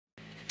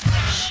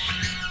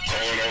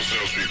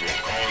salespeople.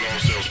 Calling all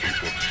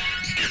salespeople.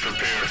 Get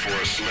prepared for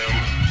a slim,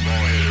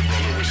 bald-headed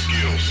brother with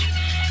skills.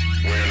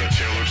 Wearing a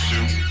tailored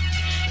suit,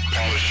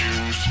 polished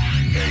shoes,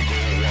 and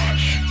gold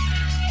watch.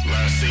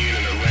 Last seen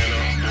in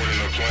Atlanta,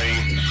 boarding a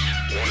plane,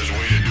 on his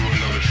way to do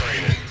another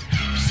training.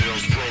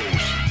 Sales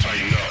pros,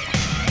 tighten up.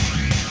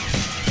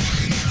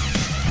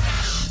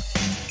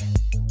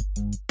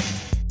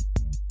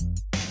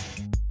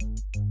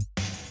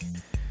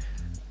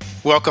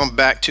 Welcome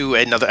back to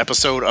another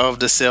episode of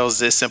the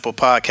Sales is Simple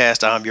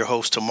podcast. I'm your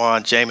host,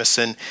 Tamon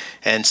Jameson,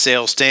 and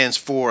sales stands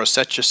for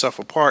set yourself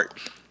apart,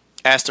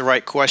 ask the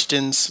right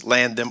questions,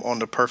 land them on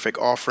the perfect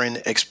offering,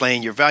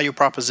 explain your value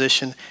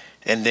proposition,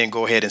 and then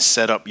go ahead and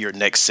set up your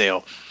next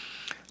sale.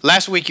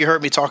 Last week, you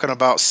heard me talking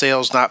about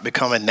sales not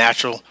becoming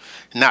natural,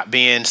 not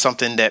being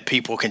something that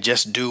people can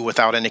just do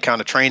without any kind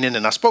of training.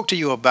 And I spoke to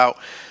you about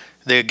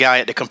the guy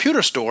at the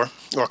computer store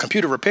or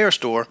computer repair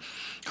store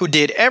who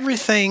did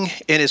everything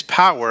in his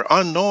power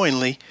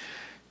unknowingly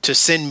to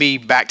send me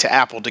back to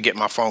Apple to get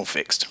my phone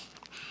fixed.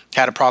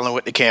 Had a problem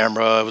with the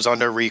camera. It was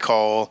under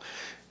recall.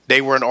 They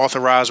were an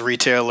authorized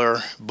retailer,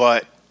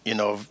 but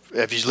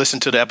if you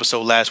listened to the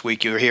episode last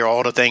week, you'll hear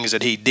all the things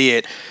that he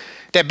did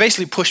that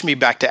basically pushed me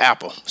back to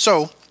Apple.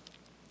 So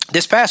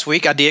this past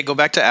week, I did go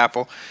back to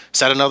Apple,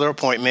 set another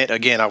appointment.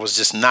 Again, I was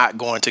just not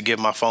going to give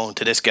my phone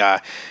to this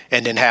guy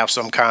and then have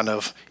some kind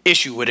of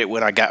issue with it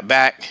when I got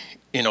back.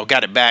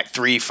 Got it back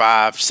 3,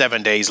 5,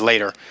 7 days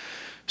later.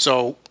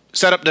 So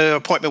set up the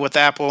appointment with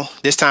Apple.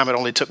 This time it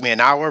only took me an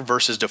hour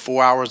versus the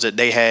 4 hours that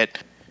they had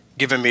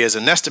given me as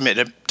an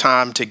estimated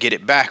time to get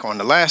it back on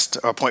the last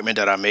appointment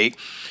that I made.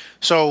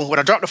 So when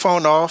I dropped the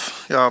phone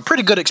off,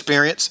 pretty good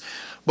experience.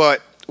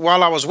 But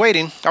while I was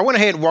waiting, I went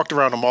ahead and walked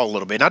around the mall a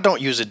little bit. And I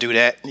don't usually do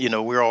that.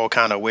 We're all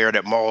kind of aware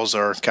that malls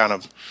are kind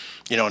of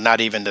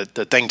not even the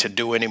thing to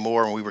do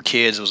anymore. When we were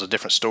kids, it was a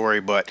different story.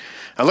 But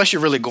unless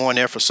you're really going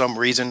there for some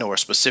reason or a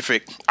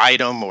specific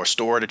item or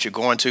store that you're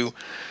going to,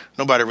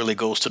 nobody really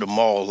goes to the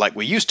mall like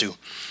we used to.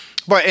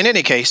 But in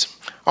any case,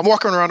 I'm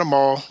walking around the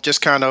mall,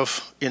 just kind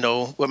of,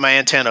 with my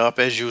antenna up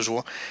as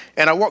usual.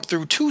 And I walked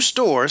through 2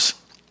 stores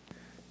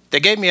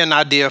that gave me an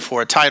idea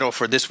for a title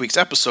for this week's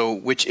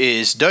episode, which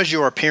is, Does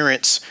Your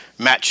Appearance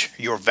Match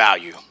Your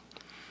Value?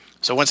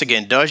 So once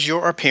again, does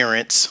your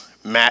appearance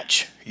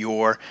match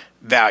your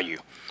value?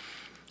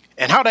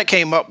 And how that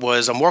came up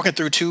was I'm walking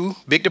through 2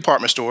 big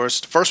department stores.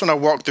 The first one I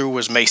walked through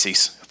was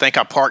Macy's. I think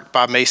I parked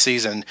by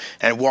Macy's and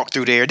walked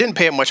through there. Didn't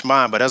pay it much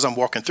mind, but as I'm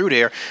walking through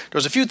there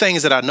was a few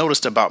things that I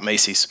noticed about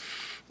Macy's.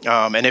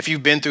 And if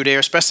you've been through there,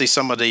 especially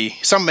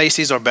some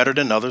Macy's are better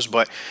than others,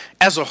 but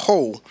as a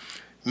whole,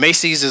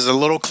 Macy's is a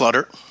little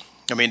cluttered.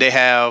 I mean, they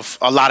have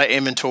a lot of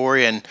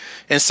inventory, and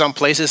in some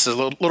places it's a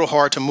little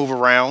hard to move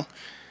around.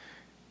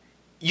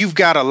 You've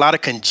got a lot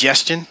of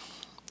congestion.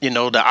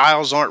 The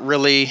aisles aren't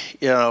really,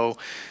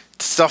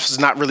 stuff is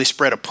not really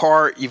spread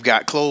apart. You've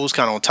got clothes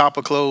kind of on top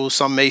of clothes.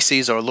 Some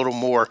Macy's are a little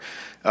more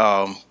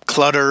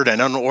cluttered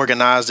and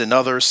unorganized than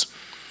others.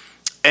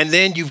 And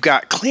then you've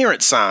got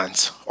clearance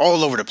signs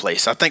all over the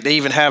place. I think they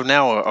even have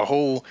now a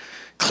whole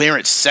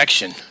clearance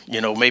section,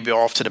 maybe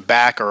off to the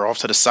back or off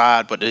to the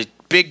side, but the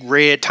big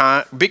red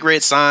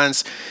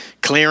signs,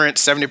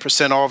 clearance,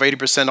 70% off,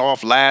 80%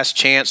 off, last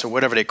chance, or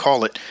whatever they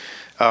call it.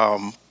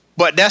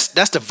 But that's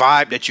the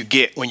vibe that you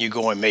get when you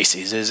go in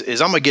Macy's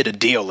is I'm gonna get a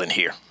deal in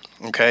here.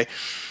 Okay.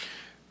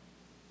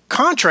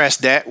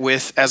 Contrast that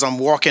with as I'm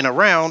walking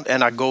around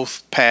and I go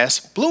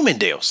past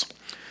Bloomingdale's.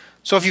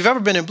 So if you've ever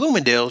been in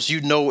Bloomingdale's,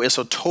 it's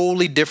a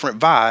totally different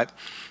vibe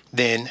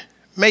than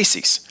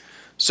Macy's.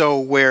 So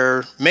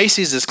where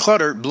Macy's is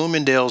cluttered,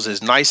 Bloomingdale's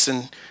is nice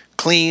and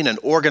clean and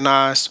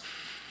organized.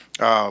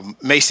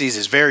 Macy's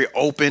is very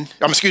open.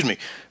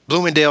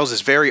 Bloomingdale's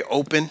is very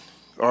open.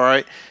 All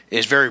right.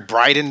 It's very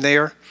bright in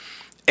there.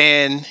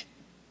 And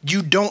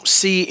you don't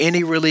see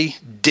any really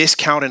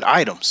discounted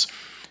items.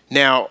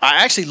 Now,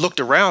 I actually looked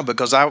around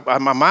because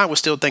my mind was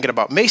still thinking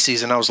about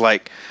Macy's. And I was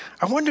like,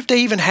 I wonder if they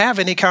even have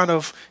any kind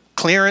of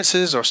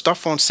clearances or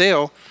stuff on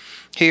sale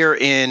here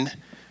in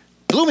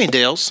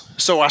Bloomingdale's.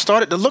 So I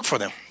started to look for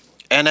them.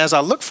 And as I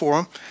looked for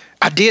them,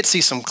 I did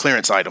see some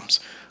clearance items,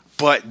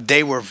 but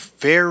they were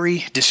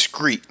very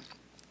discreet.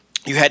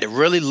 You had to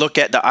really look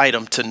at the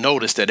item to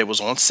notice that it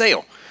was on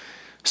sale.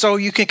 So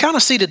you can kind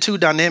of see the 2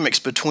 dynamics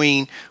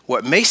between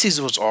what Macy's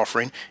was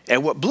offering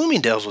and what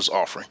Bloomingdale's was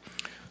offering.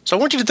 So I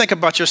want you to think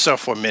about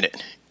yourself for a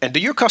minute. And do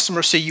your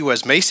customers see you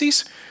as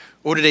Macy's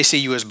or do they see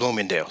you as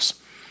Bloomingdale's?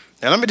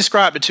 Now let me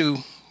describe the 2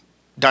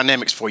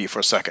 dynamics for you for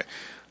a second.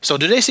 So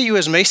do they see you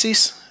as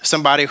Macy's?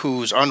 Somebody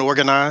who's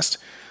unorganized,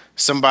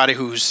 somebody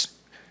who's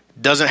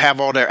doesn't have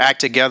all their act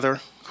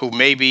together, who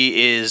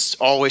maybe is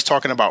always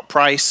talking about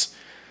price,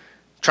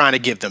 trying to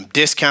give them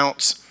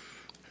discounts,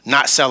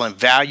 not selling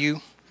value,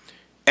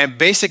 and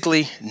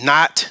basically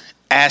not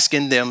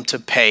asking them to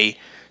pay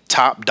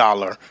top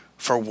dollar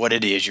for what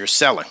it is you're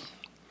selling?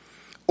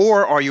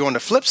 Or are you on the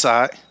flip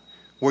side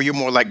where you're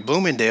more like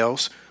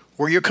Bloomingdale's,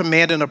 where you're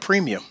commanding a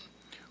premium,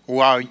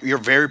 while you're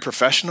very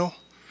professional,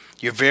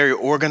 you're very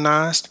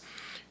organized,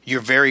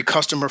 you're very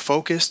customer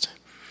focused,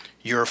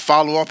 your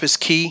follow-up is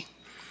key,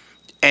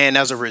 And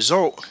as a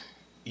result,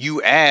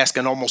 you ask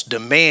and almost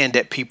demand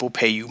that people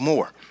pay you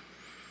more.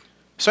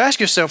 So ask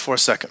yourself for a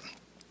second,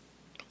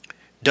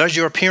 does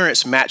your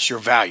appearance match your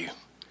value?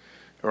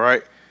 All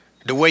right.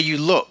 The way you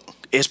look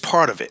is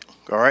part of it.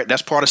 All right.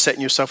 That's part of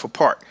setting yourself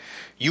apart.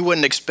 You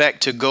wouldn't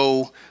expect to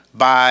go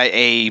buy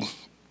a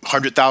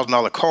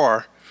 $100,000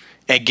 car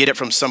and get it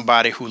from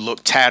somebody who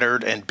looked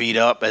tattered and beat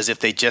up as if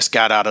they just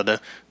got out of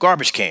the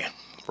garbage can.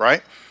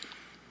 Right.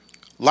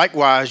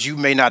 Likewise, you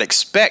may not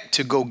expect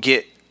to go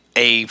get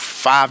a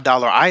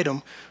 $5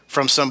 item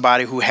from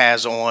somebody who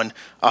has on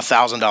a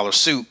 $1,000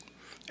 suit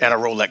and a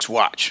Rolex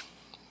watch.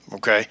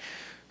 Okay.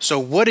 So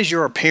what is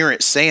your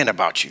appearance saying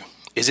about you?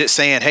 Is it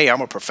saying, hey,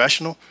 I'm a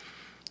professional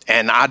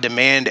and I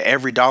demand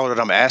every dollar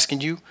that I'm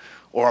asking you?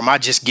 Or am I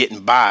just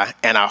getting by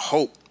and I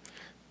hope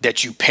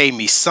that you pay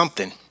me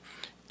something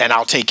and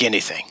I'll take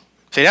anything?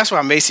 See, that's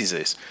why Macy's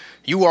is.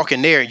 You walk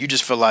in there and you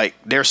just feel like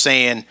they're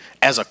saying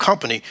as a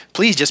company,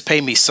 please just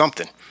pay me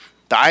something.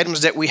 The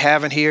items that we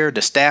have in here,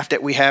 the staff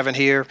that we have in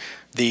here,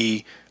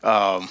 the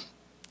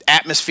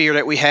atmosphere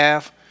that we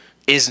have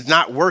is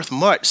not worth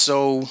much.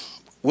 So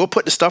we'll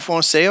put the stuff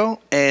on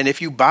sale. And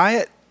if you buy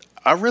it,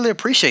 I really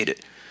appreciate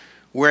it.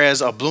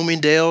 Whereas a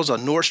Bloomingdale's, a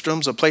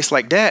Nordstrom's, a place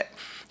like that,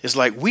 it's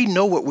like we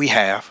know what we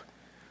have.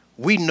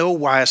 We know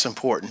why it's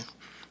important.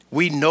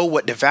 We know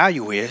what the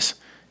value is.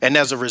 And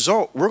as a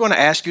result, we're going to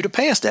ask you to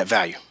pay us that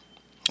value.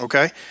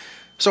 Okay.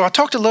 So I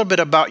talked a little bit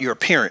about your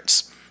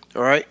appearance.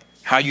 All right.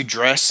 How you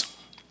dress,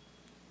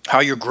 how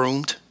you're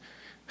groomed,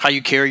 how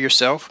you carry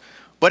yourself.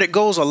 But it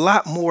goes a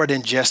lot more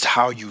than just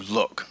how you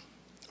look.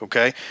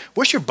 Okay.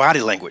 What's your body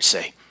language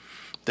say?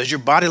 Does your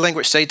body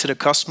language say to the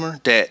customer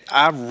that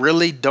I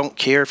really don't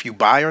care if you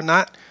buy or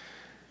not?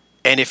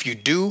 And if you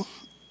do,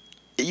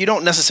 you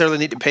don't necessarily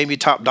need to pay me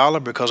top dollar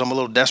because I'm a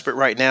little desperate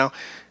right now.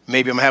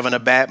 Maybe I'm having a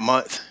bad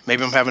month.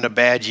 Maybe I'm having a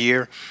bad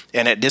year.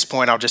 And at this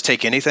point, I'll just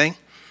take anything.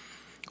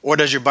 Or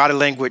does your body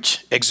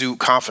language exude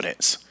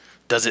confidence?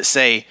 Does it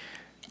say,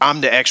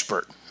 I'm the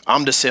expert.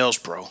 I'm the sales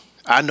pro.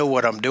 I know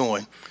what I'm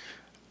doing.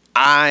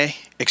 I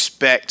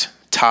expect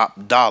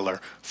top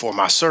dollar for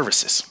my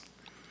services.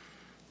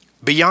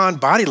 Beyond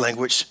body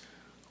language,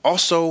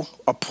 also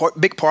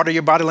big part of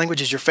your body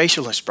language is your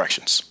facial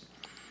expressions.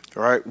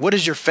 All right. What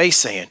is your face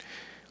saying?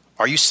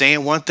 Are you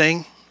saying one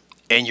thing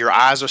and your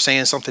eyes are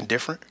saying something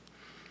different?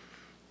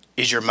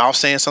 Is your mouth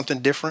saying something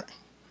different?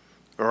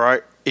 All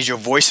right. Is your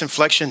voice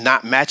inflection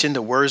not matching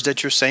the words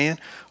that you're saying?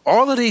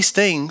 All of these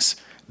things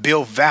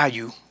build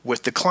value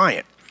with the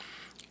client.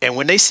 And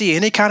when they see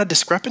any kind of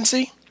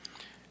discrepancy,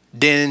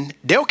 then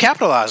they'll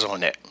capitalize on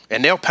that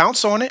and they'll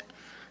pounce on it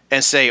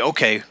and say,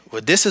 okay,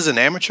 well, this is an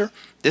amateur.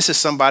 This is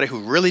somebody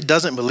who really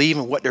doesn't believe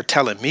in what they're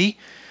telling me.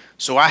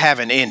 So I have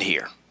an in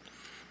here.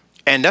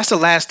 And that's the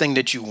last thing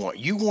that you want.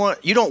 You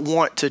don't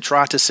want to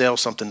try to sell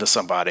something to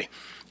somebody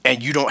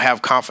and you don't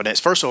have confidence,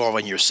 first of all,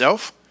 in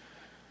yourself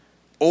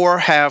or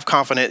have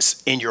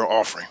confidence in your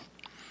offering,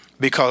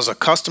 because a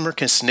customer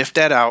can sniff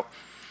that out.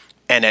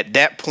 And at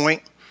that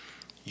point,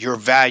 your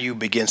value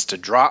begins to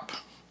drop.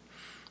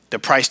 The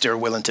price they're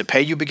willing to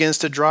pay you begins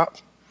to drop.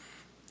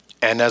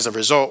 And as a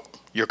result,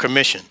 your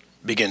commission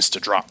begins to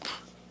drop.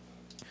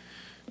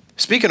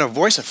 Speaking of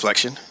voice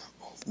inflection,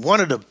 one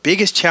of the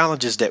biggest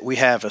challenges that we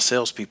have as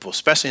salespeople,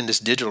 especially in this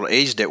digital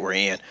age that we're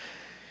in,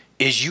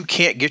 is you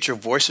can't get your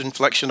voice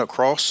inflection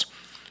across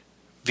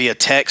via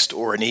text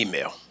or an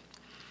email.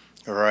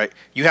 All right.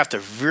 You have to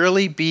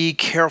really be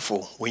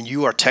careful when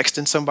you are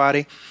texting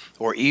somebody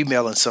or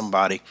emailing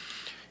somebody.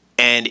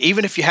 And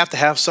even if you have to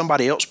have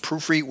somebody else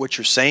proofread what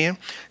you're saying,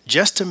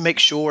 just to make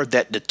sure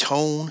that the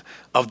tone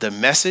of the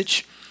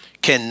message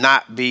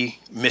cannot be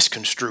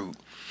misconstrued.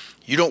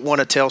 You don't want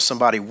to tell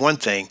somebody one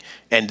thing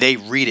and they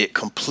read it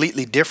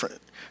completely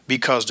different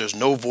because there's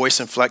no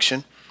voice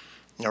inflection.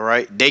 All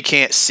right. They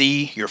can't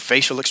see your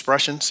facial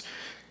expressions.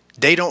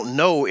 They don't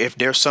know if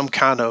there's some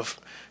kind of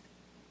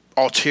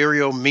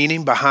ulterior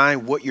meaning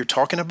behind what you're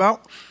talking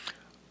about.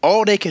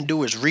 All they can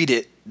do is read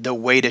it the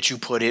way that you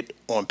put it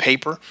on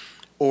paper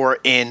or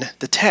in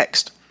the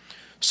text.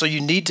 So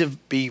you need to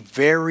be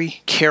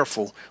very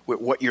careful with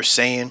what you're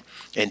saying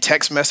in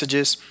text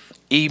messages,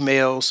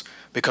 emails,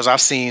 because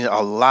I've seen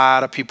a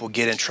lot of people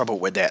get in trouble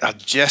with that. I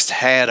just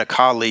had a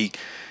colleague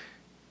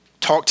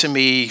talk to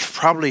me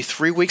probably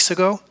 3 weeks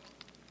ago.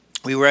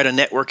 We were at a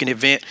networking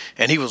event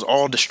and he was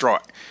all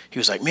distraught. He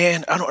was like,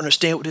 man, I don't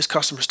understand what this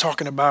customer's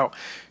talking about.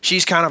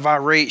 She's kind of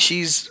irate.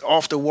 She's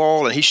off the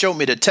wall. And he showed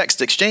me the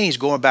text exchange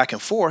going back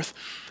and forth.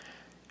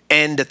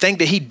 And the thing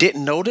that he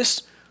didn't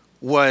notice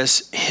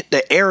was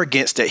the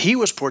arrogance that he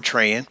was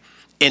portraying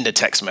in the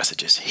text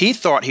messages. He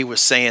thought he was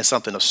saying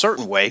something a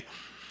certain way.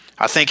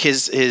 I think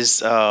his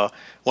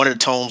one of the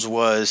tones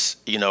was,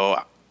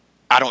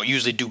 I don't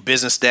usually do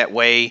business that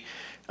way.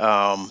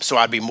 So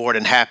I'd be more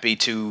than happy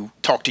to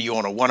talk to you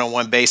on a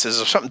one-on-one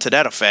basis or something to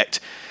that effect.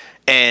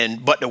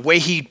 But the way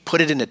he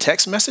put it in the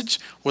text message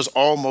was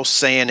almost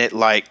saying it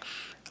like,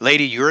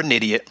 lady, you're an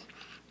idiot.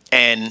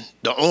 And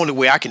the only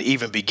way I can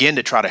even begin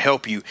to try to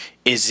help you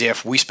is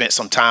if we spent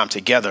some time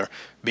together,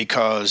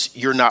 because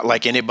you're not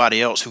like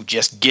anybody else who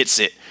just gets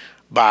it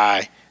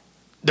by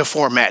the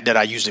format that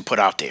I usually put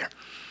out there.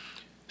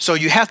 So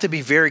you have to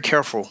be very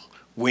careful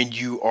when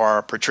you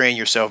are portraying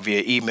yourself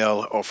via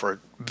email or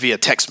via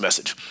text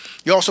message.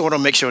 You also want to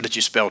make sure that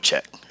you spell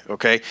check,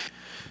 okay?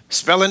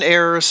 Spelling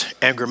errors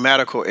and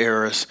grammatical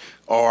errors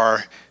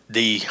are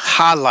the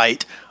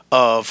highlight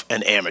of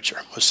an amateur,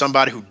 or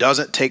somebody who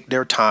doesn't take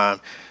their time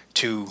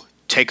to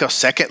take a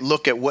second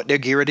look at what they're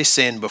getting ready to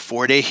send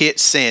before they hit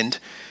send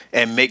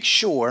and make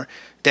sure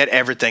that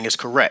everything is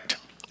correct.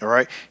 All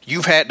right.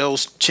 You've had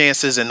those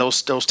chances and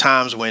those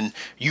times when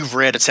you've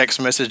read a text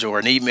message or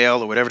an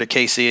email or whatever the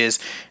case is,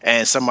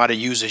 and somebody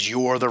uses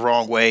your the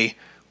wrong way,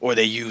 or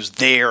they use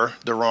their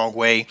the wrong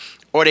way,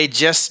 or they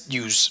just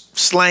use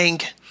slang.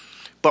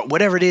 But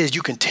whatever it is,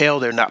 you can tell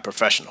they're not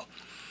professional.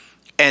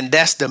 And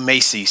that's the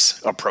Macy's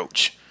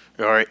approach.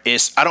 All right.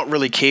 I don't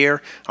really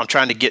care. I'm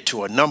trying to get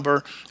to a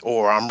number,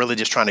 or I'm really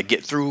just trying to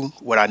get through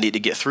what I need to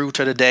get through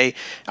to the day.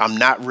 I'm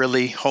not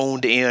really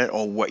honed in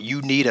on what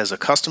you need as a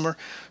customer.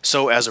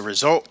 So as a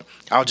result,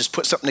 I'll just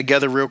put something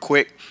together real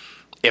quick.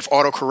 If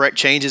autocorrect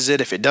changes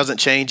it, if it doesn't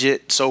change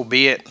it, so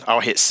be it.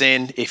 I'll hit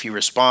send. If you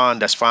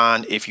respond, that's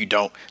fine. If you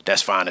don't,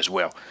 that's fine as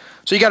well.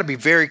 So you got to be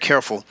very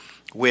careful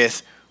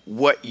with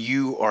what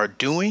you are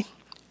doing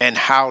and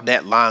how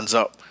that lines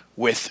up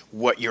with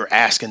what you're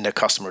asking the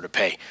customer to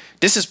pay.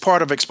 This is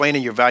part of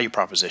explaining your value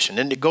proposition.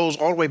 And it goes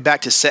all the way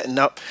back to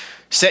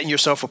setting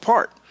yourself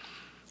apart.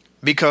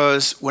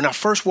 Because when I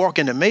first walk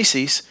into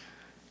Macy's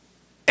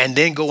and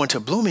then go into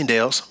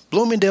Bloomingdale's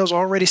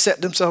already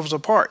set themselves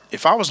apart.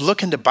 If I was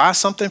looking to buy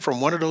something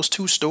from one of those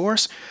two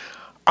stores,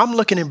 I'm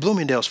looking in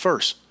Bloomingdale's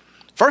first.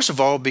 First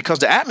of all, because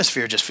the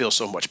atmosphere just feels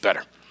so much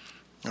better.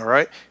 All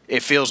right.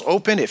 It feels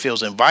open. It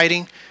feels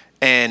inviting.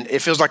 And it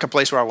feels like a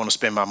place where I want to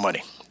spend my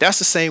money. That's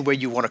the same way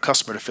you want a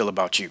customer to feel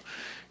about you.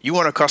 You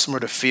want a customer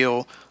to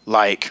feel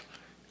like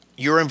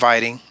you're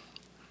inviting,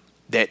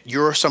 that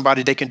you're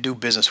somebody they can do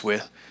business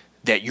with,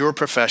 that you're a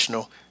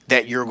professional,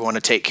 that you're going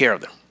to take care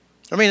of them.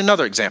 I mean,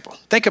 another example.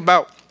 Think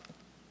about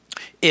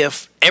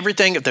if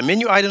the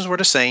menu items were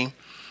the same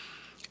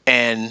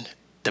and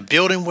the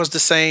building was the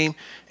same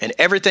and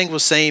everything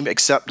was the same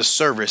except the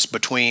service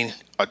between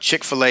a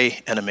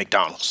Chick-fil-A and a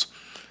McDonald's.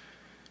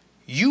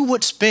 You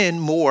would spend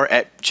more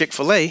at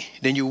Chick-fil-A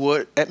than you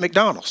would at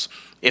McDonald's.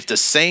 If the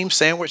same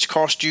sandwich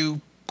cost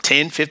you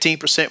 10,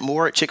 15%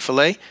 more at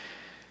Chick-fil-A,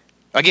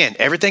 again,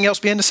 everything else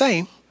being the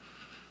same,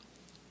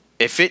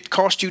 if it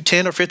cost you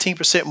 10 or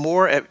 15%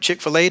 more at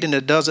Chick-fil-A than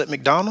it does at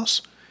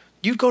McDonald's,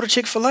 you'd go to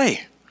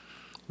Chick-fil-A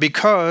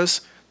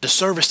because the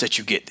service that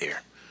you get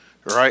there,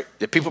 right?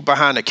 The people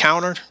behind the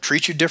counter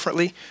treat you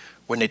differently.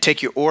 When they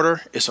take your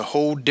order, it's a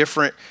whole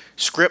different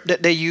script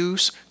that they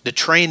use. The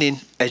training,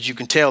 as you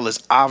can tell,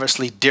 is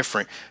obviously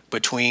different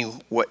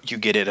between what you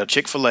get at a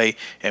Chick-fil-A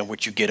and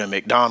what you get at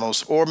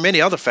McDonald's or many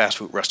other fast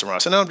food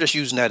restaurants. And I'm just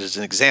using that as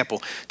an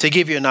example to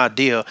give you an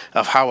idea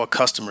of how a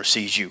customer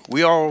sees you.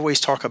 We always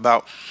talk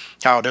about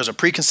how there's a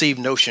preconceived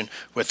notion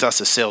with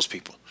us as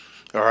salespeople.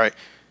 All right.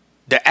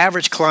 The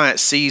average client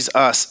sees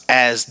us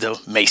as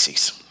the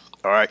Macy's.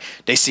 All right.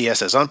 They see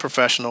us as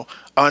unprofessional,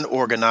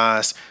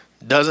 unorganized,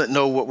 doesn't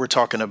know what we're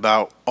talking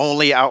about,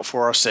 only out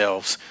for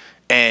ourselves.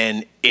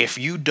 And if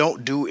you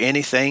don't do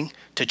anything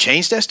to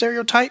change that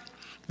stereotype,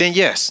 then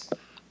yes,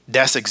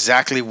 that's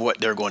exactly what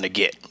they're going to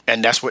get.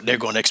 And that's what they're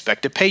going to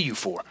expect to pay you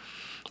for.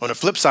 On the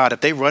flip side,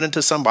 if they run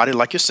into somebody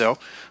like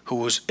yourself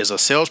who is a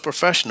sales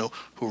professional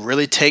who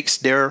really takes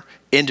their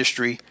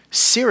industry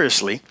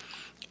seriously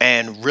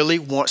and really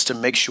wants to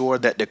make sure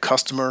that the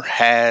customer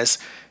has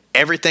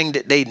everything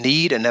that they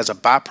need, and as a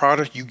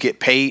byproduct, you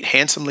get paid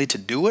handsomely to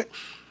do it,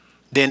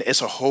 then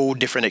it's a whole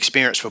different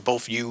experience for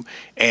both you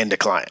and the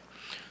client.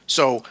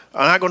 So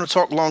I'm not going to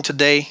talk long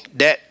today.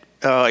 That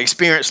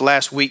experience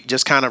last week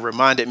just kind of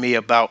reminded me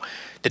about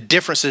the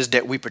differences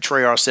that we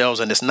portray ourselves,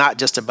 and it's not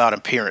just about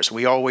appearance.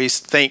 We always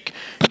think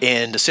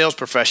in the sales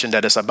profession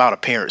that it's about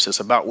appearance. It's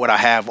about what I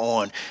have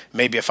on.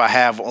 Maybe if I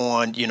have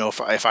on,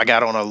 if I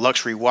got on a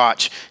luxury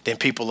watch, then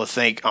people will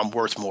think I'm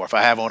worth more. If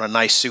I have on a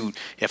nice suit,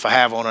 if I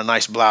have on a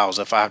nice blouse,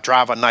 if I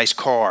drive a nice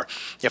car,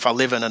 if I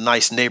live in a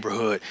nice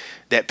neighborhood,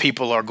 that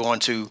people are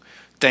going to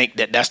think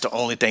that that's the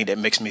only thing that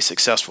makes me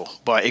successful.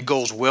 But it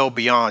goes well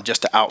beyond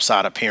just the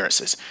outside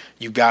appearances.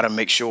 You got to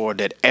make sure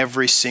that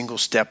every single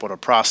step of the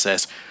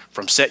process,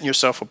 from setting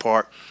yourself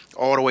apart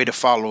all the way to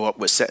follow up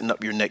with setting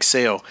up your next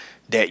sale,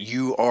 that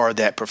you are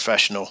that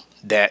professional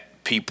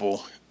that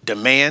people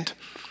demand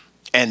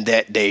and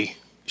that they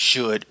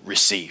should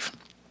receive.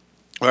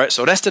 All right,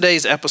 so that's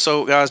today's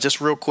episode, guys.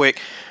 Just real quick,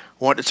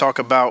 I want to talk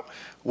about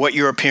what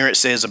your appearance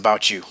says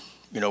about you.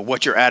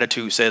 What your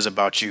attitude says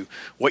about you,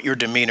 what your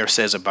demeanor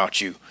says about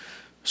you.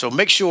 So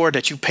make sure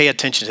that you pay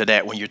attention to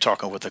that when you're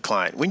talking with a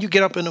client. When you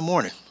get up in the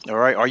morning, all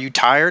right, are you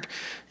tired?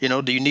 Do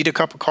you need a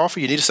cup of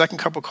coffee? You need a second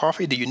cup of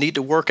coffee? Do you need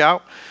to work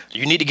out? Do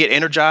you need to get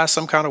energized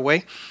some kind of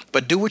way?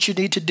 But do what you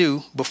need to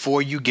do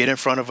before you get in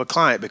front of a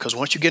client, because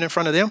once you get in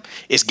front of them,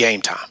 it's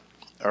game time.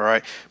 All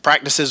right,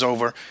 practice is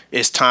over.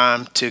 It's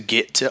time to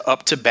get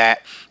up to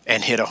bat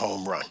and hit a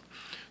home run.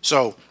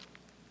 So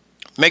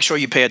make sure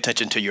you pay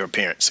attention to your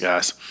appearance,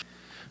 guys.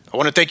 I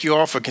want to thank you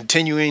all for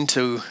continuing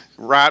to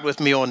ride with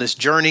me on this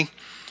journey.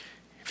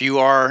 If you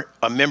are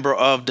a member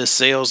of the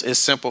Sales is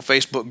Simple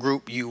Facebook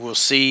group, you will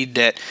see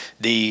that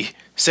the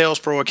Sales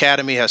Pro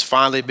Academy has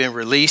finally been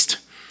released.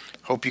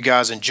 Hope you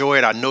guys enjoy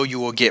it. I know you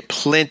will get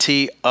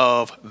plenty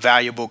of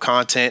valuable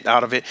content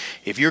out of it.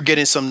 If you're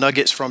getting some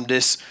nuggets from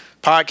this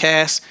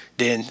podcast,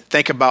 then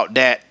think about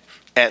that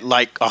at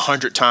like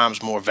 100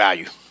 times more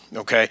value.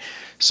 Okay.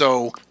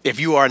 So if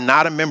you are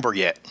not a member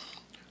yet,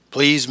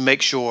 please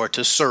make sure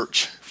to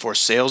search for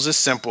Sales is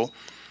Simple.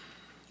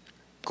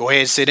 Go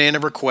ahead and send in a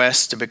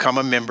request to become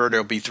a member.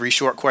 There'll be 3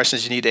 short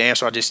questions you need to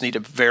answer. I just need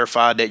to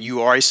verify that you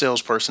are a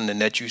salesperson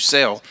and that you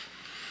sell.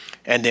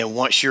 And then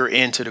once you're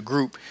into the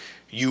group,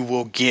 you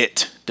will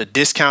get the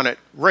discounted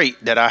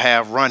rate that I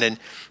have running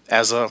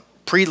as a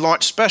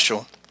pre-launch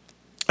special.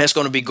 That's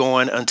going to be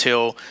going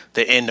until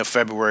the end of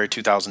February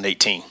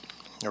 2018.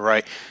 All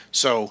right.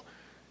 So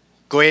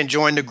go ahead and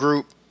join the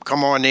group.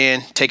 Come on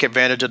in. Take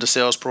advantage of the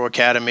Sales Pro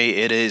Academy.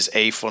 It is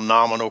a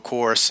phenomenal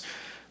course.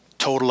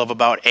 Total of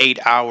about 8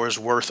 hours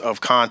worth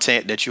of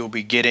content that you'll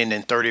be getting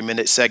in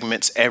 30-minute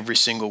segments every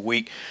single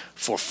week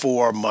for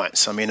 4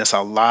 months. I mean, it's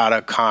a lot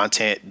of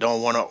content.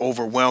 Don't want to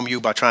overwhelm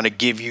you by trying to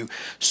give you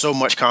so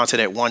much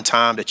content at one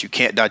time that you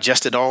can't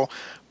digest it all,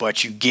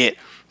 but you get,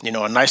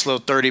 a nice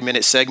little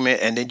 30-minute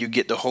segment, and then you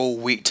get the whole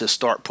week to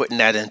start putting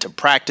that into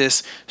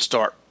practice,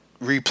 start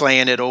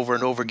replaying it over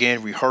and over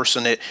again,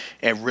 rehearsing it,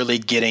 and really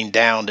getting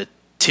down the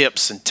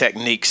tips and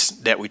techniques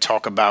that we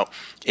talk about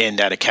in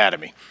that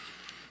academy.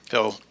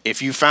 So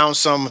if you found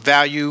some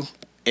value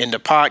in the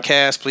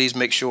podcast, please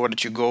make sure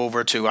that you go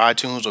over to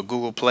iTunes or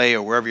Google Play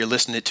or wherever you're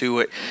listening to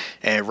it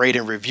and rate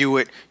and review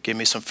it. Give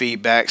me some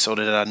feedback so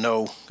that I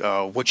know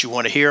what you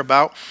want to hear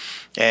about.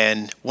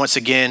 And once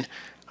again,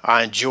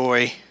 I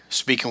enjoy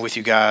speaking with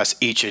you guys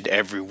each and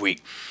every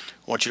week.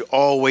 I want you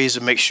always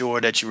to make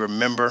sure that you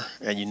remember,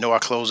 and I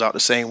close out the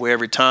same way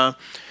every time,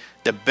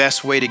 the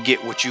best way to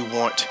get what you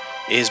want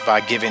is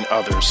by giving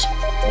others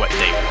what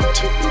they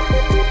want.